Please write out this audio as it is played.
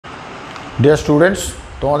Dear students,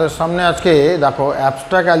 তোমাদের সামনে আজকে দেখো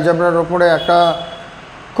অ্যাবস্ট্রাক্ট অ্যালজেব্রার ওপরে একটা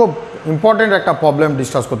খুব ইম্পর্টেন্ট একটা প্রবলেম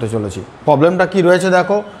ডিসকাস করতে চলেছি। প্রবলেমটা কি রয়েছে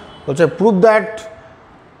দেখো, হচ্ছে prove that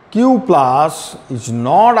Q plus is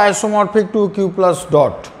not isomorphic two Q plus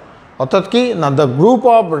dot. অর্থাৎ কি না, the group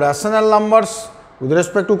of rational numbers with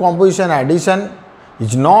respect to composition addition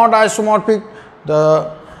is not isomorphic the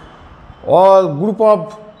all group of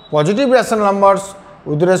positive rational numbers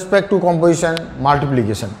with respect to composition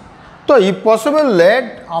multiplication. তো if possible let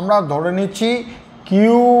আমরা ধরে নিচ্ছি q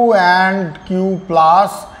and q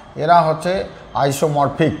plus এরা হচ্ছে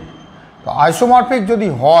isomorphic. তো isomorphic যদি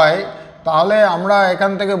হয় তাহলে আমরা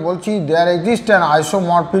এখান থেকে বলছি there exists an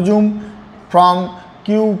isomorphism from q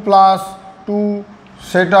plus to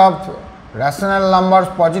set of rational numbers,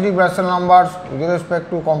 positive rational numbers with respect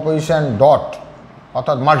to composition dot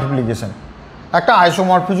অর্থাৎ মাল্টিপ্লিকেশন। একটা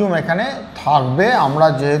আইসোমরফিজম এখানে থাকবে, আমরা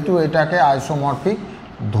যেহেতু এটাকে আইসোমরফিক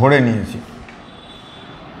ধরে নিয়েছি।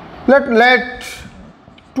 let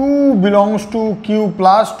 2 belongs to q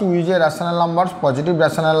plus 2 is a rational numbers, positive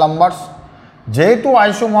rational numbers। যেহেতু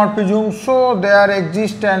isomorphism, so there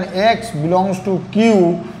exists an x belongs to q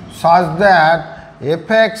such that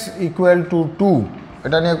fx equal to 2।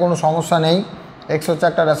 এটা নিয়ে কোনো সমস্যা নেই, x হচ্ছে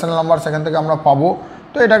একটা রেশনাল নাম্বার, সেখান থেকে আমরা পাবো।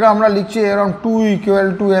 তো এটাকে আমরা লিখছি এরকম 2 equal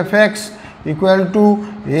to F x equal to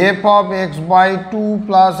F of x by 2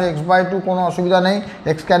 plus x by 2, কোনো অসুবিধা নেই,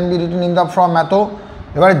 x can be written in the form এত।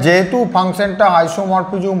 এবার যেহেতু ফাংশনটা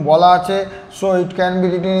আইসোমরফিজম বলা আছে, so it can be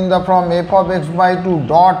written in the form F of x by 2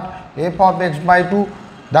 dot F of x by 2।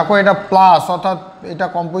 দেখো এটা প্লাস, অর্থাৎ এটা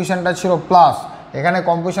কম্পোজিশনটা ছিল প্লাস, এখানে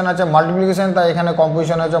কম্পোজিশন আছে মাল্টিপ্লিকেশন, তাই এখানে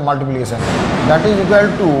কম্পোজিশন আছে multiplication, that is equal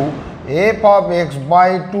to F of x by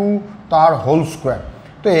 2 তার হোল স্কোয়ার।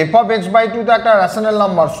 তো এফ অফ এক্স বাই 2 তো একটা rational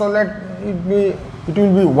number, so it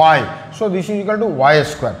will be Y, so this is equal to Y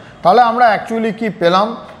square. তাহলে আমরা actually কি পেলাম,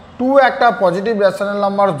 2 একটা পজিটিভ রেশনাল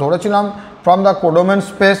নাম্বার ধরেছিলাম ফ্রম দ্য কোডোমেন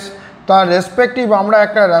স্পেস, তার রেসপেক্টিভ আমরা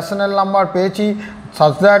একটা রেশনাল নাম্বার পেয়েছি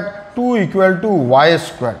such that 2 equal to Y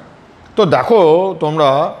square. তো দেখো তোমরা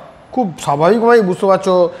খুব স্বাভাবিকভাবেই বুঝতে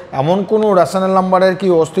পারছো এমন কোনো রেশনাল নাম্বারের কি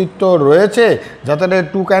অস্তিত্ব রয়েছে যাতে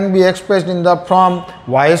 2 can be expressed in the form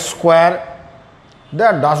Y square.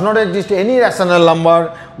 There does not exist any rational number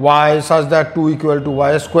y such that 2 equal to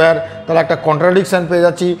y square। তাহলে একটা কন্ট্রাডিকশান পেয়ে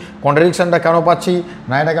যাচ্ছি। কন্ট্রাডিকশানটা কেন পাচ্ছি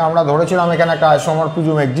না, এটাকে আমরা ধরেছিলাম এখানে একটা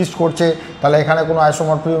আইসোমরফিজম এক্সিস্ট করছে, তাহলে এখানে কোনো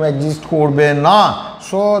আইসোমরফিজম এক্সিস্ট করবে না।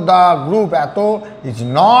 সো দ্য গ্রুপ এত is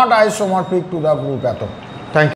not isomorphic to the group এত।